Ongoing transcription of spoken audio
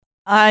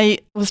I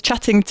was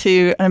chatting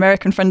to an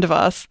American friend of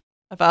ours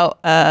about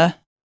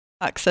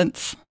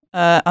accents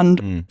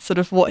and sort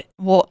of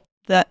what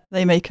that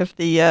they make of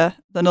the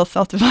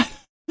North-South divide.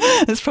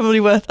 It's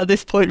probably worth at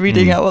this point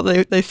reading out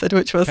what they said,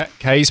 which was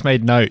Kay's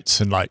made notes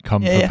and like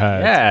come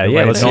prepared.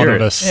 Yeah, let's hear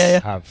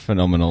it. Have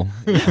phenomenal.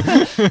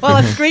 Well,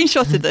 I've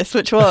screenshotted this,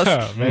 which was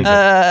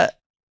I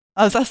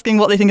was asking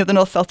what they think of the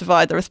North-South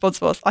divide. The response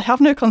was, I have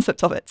no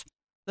concept of it.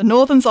 The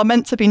Northerns are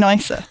meant to be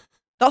nicer.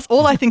 That's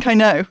all I think I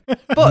know.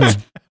 But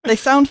they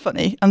sound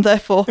funny, and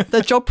therefore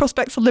their job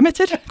prospects are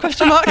limited?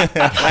 Question mark.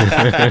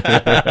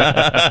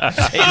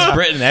 It's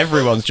Britain.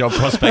 Everyone's job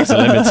prospects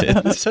are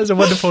limited. This has a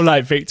wonderful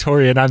like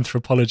Victorian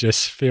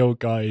anthropologist field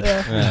guide.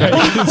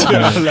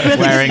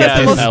 Wearing a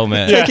piss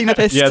helmet. Taking the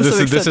piss. Yeah,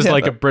 this is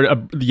like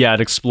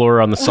an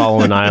explorer on the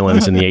Solomon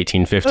Islands in the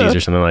 1850s or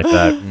something like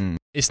that.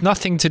 It's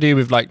nothing to do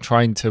with like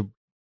trying to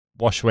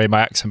wash away my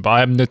accent, but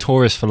I am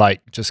notorious for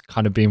like just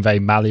kind of being very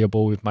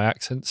malleable with my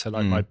accent. So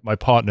like my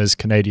partner's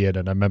Canadian,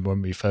 and I remember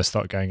when we first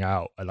started going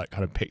out, I like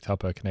kind of picked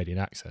up a Canadian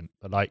accent.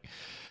 But like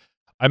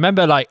I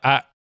remember like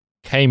at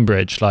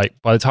Cambridge, like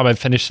by the time I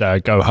finished there,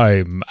 I'd go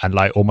home and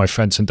like all my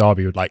friends in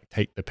Derby would like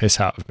take the piss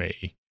out of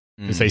me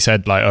because they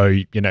said like, oh,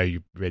 you know,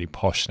 you're really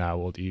posh now,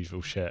 all the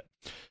usual shit.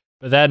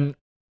 But then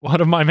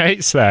one of my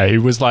mates there,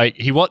 who was like,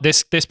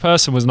 this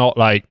person was not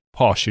like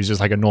posh, he was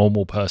just like a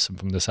normal person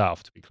from the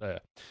South, to be clear.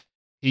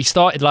 He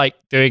started like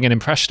doing an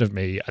impression of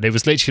me, and it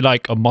was literally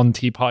like a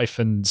Monty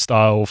Python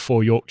style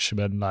for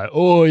Yorkshireman, like,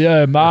 oh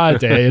yeah, my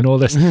day and all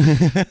this.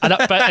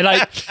 But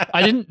like,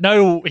 I didn't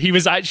know he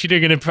was actually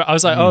doing an impression. I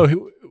was like, oh,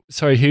 who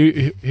are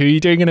you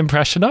doing an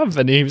impression of?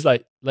 And he was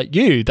like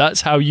you,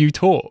 that's how you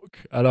talk.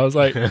 And I was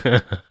like,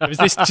 it was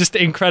this just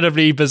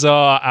incredibly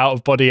bizarre out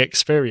of body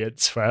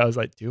experience where I was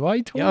like, do I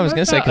talk? Yeah, I was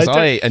going to say,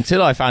 because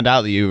until I found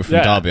out that you were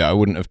from Derby, I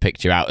wouldn't have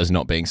picked you out as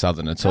not being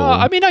Southern at all.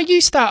 I mean, I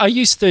used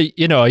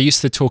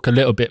to talk a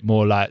little bit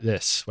more like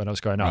this when I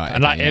was growing up. Right,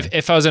 and like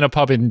if I was in a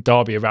pub in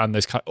Derby around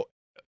this kind,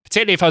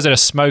 particularly if I was in a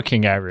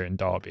smoking area in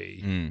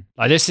Derby,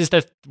 like this is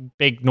the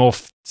big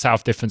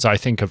north-south difference I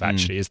think of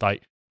actually, is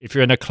like, if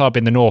you're in a club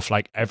in the north,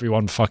 like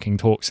everyone fucking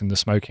talks in the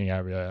smoking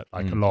area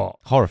like a lot.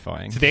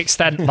 Horrifying. To the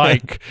extent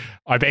like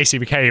I basically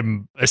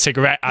became a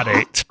cigarette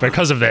addict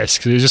because of this,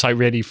 because it was just like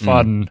really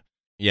fun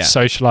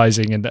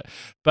socializing.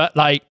 But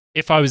like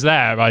if I was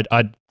there,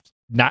 I'd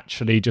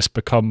naturally just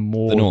become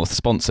more... The North,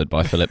 sponsored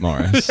by Philip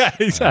Morris. Yeah,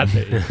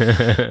 exactly.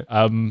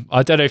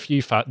 I don't know if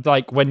you found,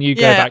 like when you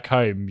go back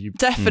home...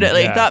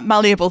 Definitely, that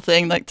malleable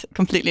thing, like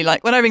completely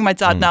like... When I ring my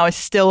dad now, I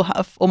still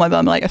have, or my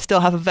mum, like I still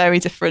have a very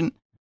different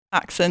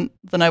accent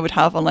than I would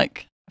have on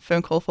like a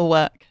phone call for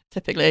work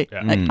typically.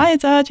 Like, hiya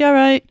dad, you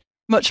alright?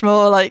 Much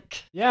more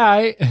like,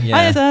 hiya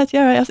dad, you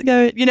alright, how's it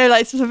going? You know,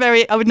 like it's just a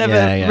very, I would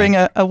never ring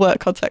a work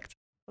contact.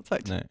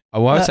 No.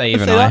 Oh, well, I would say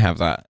even I have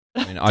that.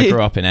 I mean, I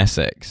grew up in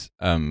Essex,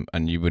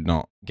 and you would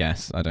not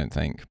guess, I don't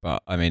think.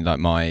 But I mean, like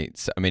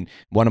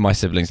one of my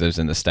siblings lives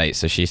in the States,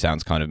 so she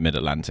sounds kind of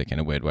mid-Atlantic in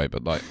a weird way.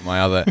 But like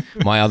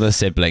my other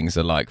siblings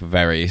are like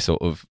very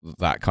sort of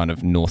that kind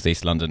of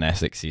northeast London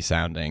Essexy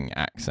sounding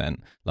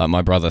accent. Like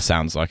my brother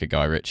sounds like a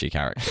Guy Ritchie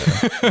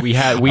character. we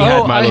had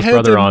Milo's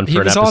brother on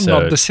for an episode. He was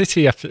on the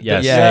City episode.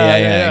 Yes.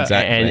 Yeah,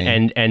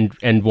 exactly.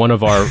 And one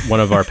of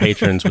our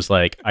patrons was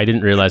like, I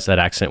didn't realize that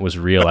accent was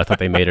real. I thought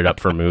they made it up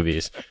for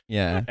movies.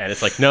 Yeah. And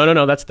it's like, no,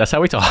 that's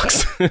how he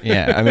talks.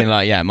 Yeah, I mean,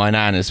 like, my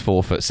nan is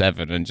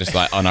 4'7" and just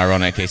like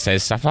unironically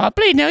says stuff like,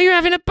 "Bleed, now you're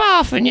having a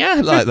bath, and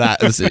yeah," like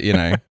that, you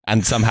know.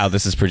 And somehow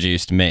this has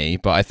produced me,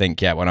 but I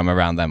think when I'm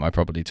around them, I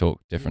probably talk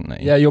differently.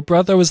 Yeah, your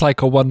brother was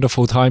like a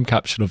wonderful time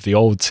capsule of the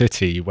old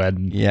city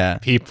when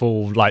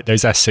people like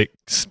those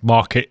Essex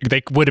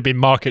they would have been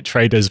market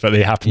traders, but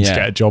they happened to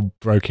get a job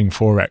broking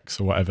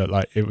Forex or whatever.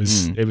 Like it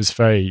was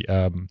very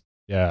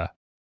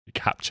it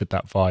captured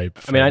that vibe.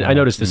 I mean, I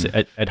noticed this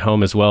at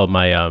home as well. When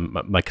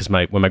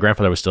my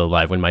grandfather was still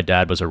alive, when my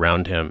dad was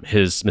around him,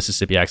 his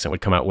Mississippi accent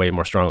would come out way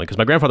more strongly, because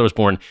my grandfather was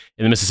born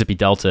in the Mississippi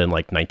Delta in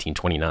like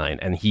 1929,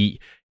 and he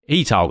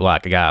talked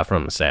like a guy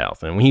from the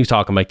South. And when he was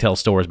talking, like tell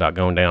stories about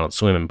going down at the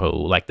swimming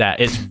pool like that,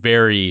 it's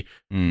very,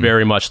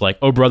 very much like,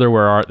 "Oh brother,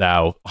 where art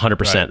thou?"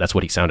 100%. Right. That's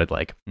what he sounded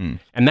like.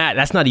 And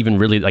that's not even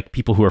really like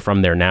people who are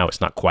from there now. It's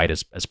not quite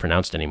as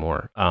pronounced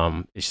anymore.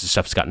 It's just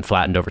stuff's gotten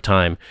flattened over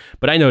time.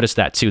 But I noticed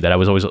that too, that I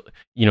was always,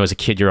 you know, as a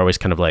kid, you're always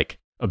kind of like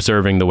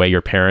observing the way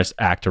your parents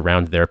act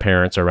around their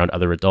parents or around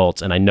other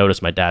adults. And I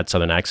noticed my dad's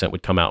Southern accent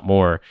would come out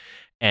more.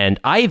 And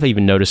I've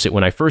even noticed it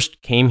when I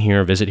first came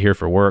here, visit here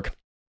for work.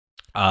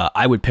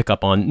 I would pick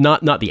up on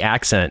not the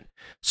accent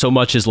so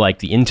much as like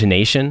the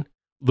intonation,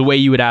 the way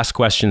you would ask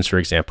questions, for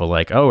example,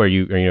 like, "Oh, are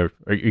you going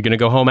to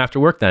go home after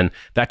work then?"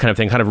 That kind of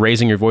thing, kind of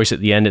raising your voice at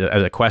the end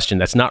of a question.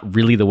 That's not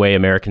really the way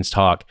Americans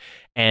talk.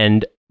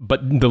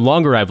 But the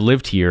longer I've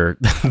lived here,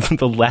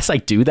 the less I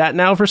do that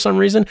now for some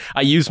reason.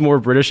 I use more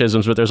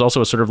Britishisms, but there's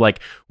also a sort of like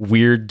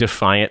weird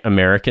defiant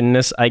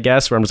Americanness, I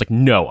guess, where I'm just like,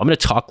 no, I'm going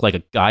to talk like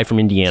a guy from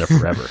Indiana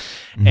forever.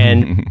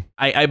 And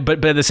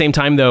but at the same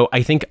time though,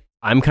 I think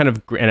I'm kind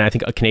of, and I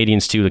think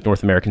Canadians too, like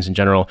North Americans in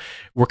general,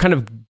 we're kind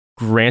of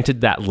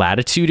granted that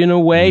latitude in a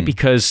way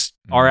because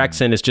our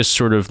accent is just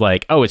sort of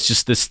like, oh, it's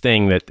just this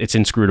thing that it's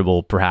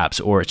inscrutable perhaps,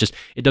 or it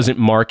doesn't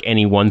mark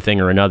any one thing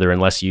or another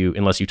unless you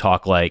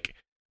talk like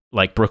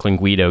Brooklyn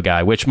Guido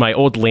guy, which my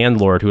old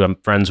landlord who I'm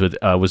friends with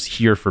was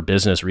here for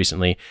business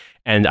recently.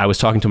 And I was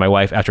talking to my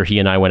wife after he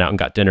and I went out and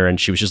got dinner, and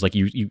she was just like,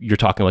 you're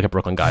talking like a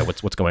Brooklyn guy.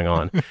 What's going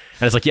on? And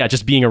it's like, yeah,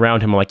 just being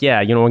around him. I'm like,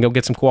 yeah, go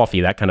get some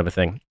coffee, that kind of a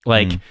thing.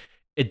 Like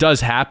it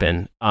does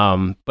happen.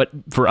 But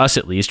for us,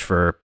 at least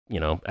for,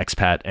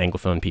 expat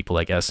Anglophone people,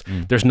 I guess,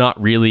 there's not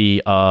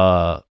really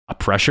a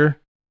pressure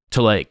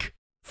to like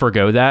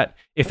forgo that.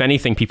 If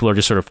anything, people are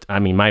just sort of, I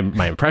mean, my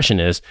impression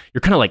is you're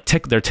kind of like,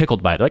 they're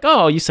tickled by it. Like,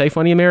 oh, you say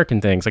funny American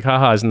things. Like,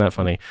 haha, isn't that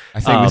funny? I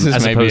think this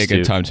is maybe a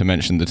good time to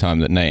mention the time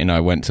that Nate and I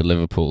went to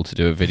Liverpool to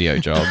do a video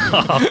job.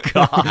 Oh,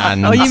 God.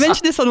 You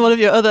mentioned this on one of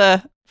your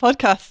other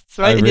podcasts,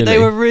 right? Oh, really? They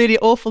were really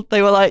awful.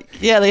 They were like,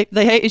 yeah, they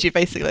hated you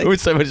basically. It was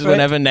so much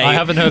whenever Nate, I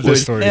haven't heard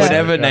this story.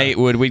 Whenever Nate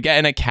we'd get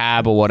in a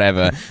cab or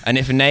whatever, and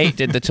if Nate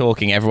did the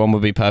talking, everyone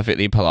would be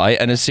perfectly polite.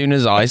 And as soon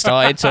as I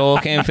started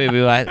talking, people would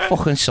be like,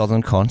 "Fucking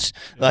southern cunts,"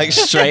 like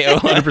straight away.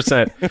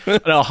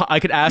 100%. No, I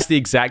could ask the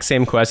exact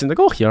same question,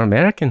 like, "Oh, you're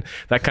American,"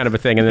 that kind of a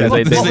thing, and then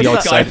they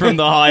the guy from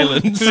the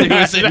Highlands.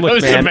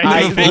 Look, man,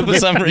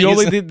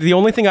 the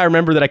only thing I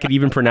remember that I could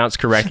even pronounce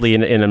correctly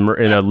in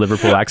a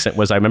Liverpool accent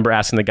was I remember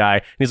asking the guy,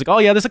 and he's like, "Oh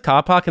yeah, there's a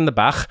car park in the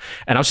back,"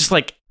 and I was just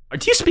like,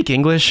 do you speak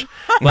English?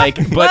 Like,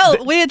 but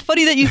well, weird,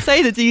 funny that you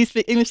say the do you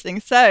speak English thing.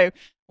 So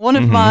one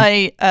of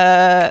my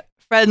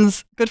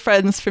good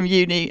friends from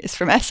uni is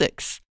from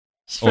Essex.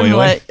 She's from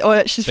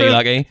she's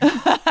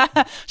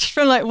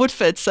from like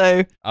Woodford.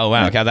 So oh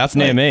wow, okay, that's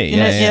near me.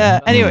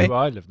 Yeah. Anyway, where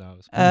I live now.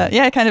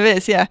 Yeah, it kind of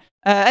is. Yeah.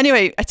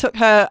 Anyway, I took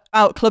her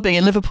out clubbing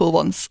in Liverpool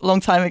once, a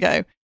long time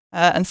ago,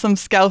 and some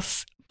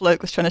Scouse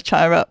bloke was trying to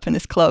chat her up in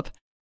this club,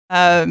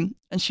 and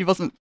she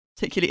wasn't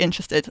particularly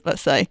interested,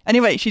 let's say.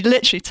 Anyway, she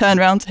literally turned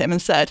around to him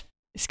and said,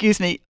 "Excuse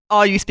me,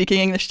 are you speaking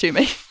English to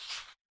me?"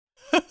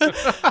 he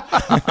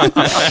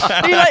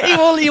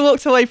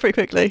walked away pretty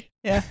quickly.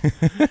 Yeah.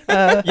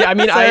 I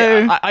mean,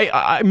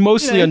 I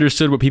mostly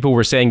understood what people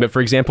were saying, but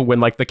for example, when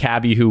like the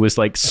cabbie who was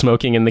like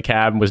smoking in the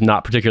cab was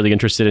not particularly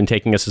interested in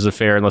taking us as a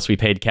fare unless we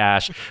paid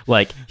cash,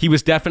 like he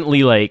was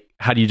definitely like,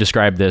 how do you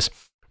describe this?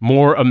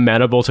 More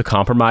amenable to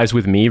compromise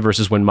with me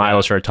versus when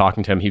Milo started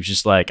talking to him, he was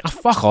just like, "Oh,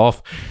 fuck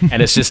off."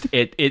 And it's just,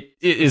 it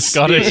is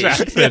Scottish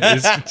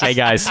accent. Hey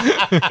guys,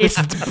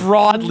 it's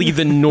broadly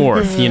the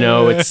north,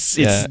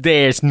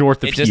 it's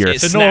north of here.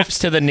 It snaps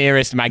to the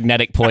nearest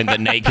magnetic point that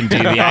Nate can do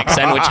the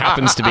accent, which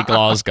happens to be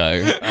Glasgow.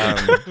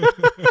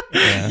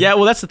 Yeah,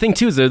 well, that's the thing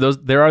too, is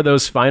there are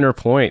those finer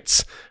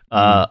points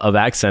of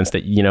accents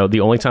that, the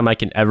only time I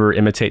can ever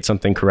imitate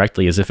something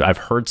correctly is if I've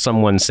heard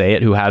someone say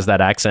it who has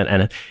that accent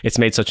and it's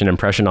made such an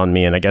impression on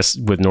me. And I guess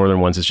with northern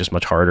ones, it's just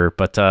much harder.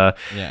 But I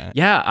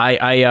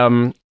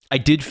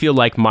did feel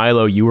like,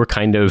 Milo, you were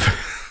kind of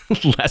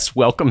less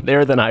welcome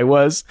there than I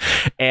was.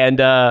 And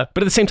but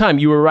at the same time,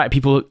 you were right.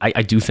 People,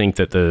 I do think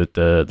that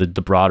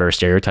the broader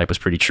stereotype was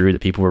pretty true, that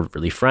people were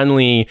really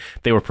friendly.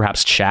 They were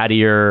perhaps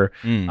chattier.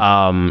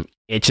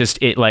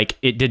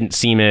 It didn't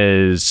seem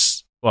as...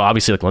 Well,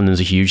 obviously, like London's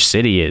a huge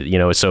city,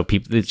 so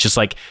people,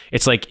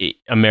 it's like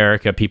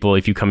America. People,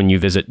 if you come and you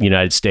visit the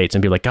United States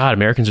and be like, God,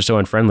 Americans are so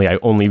unfriendly. I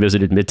only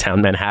visited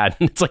Midtown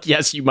Manhattan. It's like,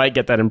 yes, you might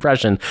get that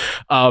impression.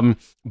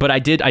 But I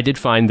did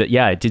find that,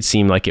 yeah, it did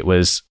seem like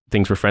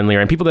things were friendlier.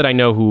 And people that I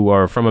know who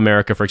are from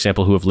America, for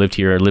example, who have lived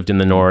here, lived in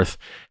the North,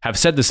 have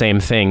said the same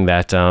thing,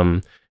 that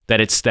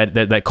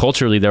that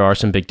culturally there are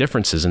some big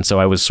differences. And so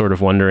I was sort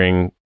of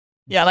wondering.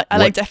 Yeah,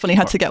 I definitely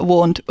had to get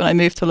warned when I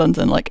moved to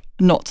London, like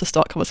not to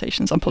start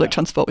conversations on public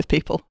transport with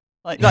people.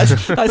 Like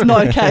that's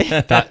not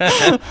okay.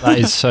 That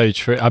is so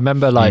true. I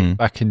remember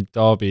back in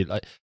Derby,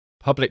 like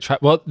public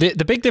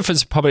the big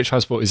difference in public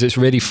transport is it's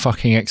really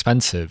fucking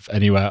expensive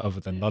anywhere other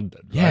than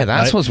London. Right? Yeah,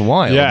 that's what's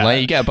wild. Yeah.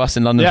 Like you get a bus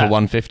in London for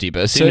 $150,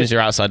 but as soon as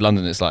you're outside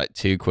London, it's like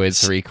 £2,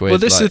 £3. Well,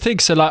 this is the thing.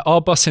 So like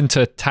our bus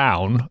into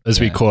town,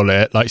 as we call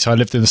it, like, so I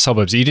lived in the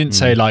suburbs. You didn't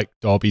say like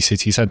Derby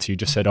city centre. You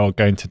just said, "Oh,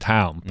 going to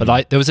town." But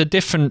like there was a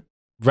different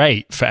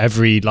rate for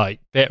every like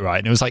bit, right?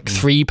 And it was like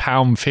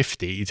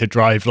 £3.50 to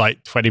drive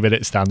like 20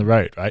 minutes down the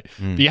road, right?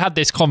 But you had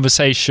this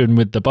conversation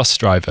with the bus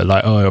driver,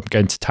 like, "Oh, I'm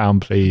going to town,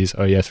 please."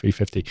 "Oh yeah,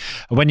 £3.50.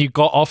 And when you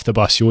got off the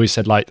bus, you always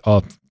said like,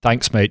 "Oh,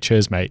 thanks mate,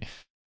 cheers mate."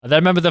 And I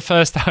remember the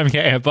first time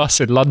getting a bus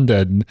in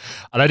London,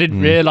 and I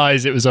didn't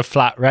realize it was a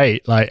flat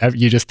rate. Like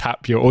you just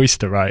tap your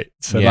Oyster, right?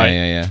 So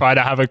trying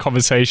to have a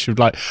conversation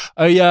like,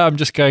 "Oh yeah, I'm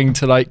just going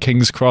to like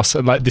King's Cross,"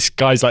 and like this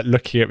guy's like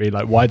looking at me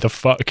like, "Why the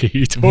fuck are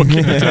you talking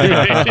to me?"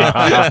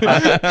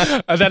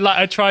 And then like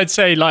I tried to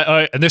say like,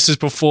 "Oh," and this was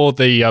before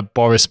the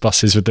Boris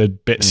buses with the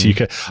bits you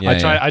could.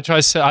 I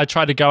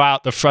tried to go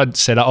out the front,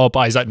 say like, "Oh,"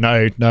 but he's like,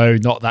 no,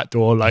 not that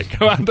door. Like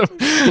go out the.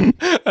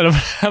 And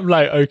I'm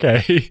like,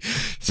 okay,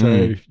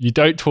 so you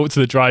don't talk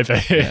to the driver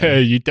here.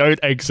 You don't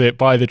exit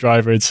by the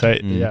driver and say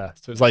so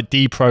it's like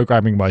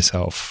deprogramming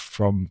myself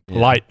from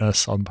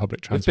politeness on public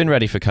transport. We've been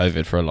ready for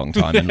COVID for a long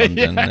time in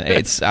London.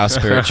 It's our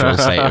spiritual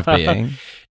state of being.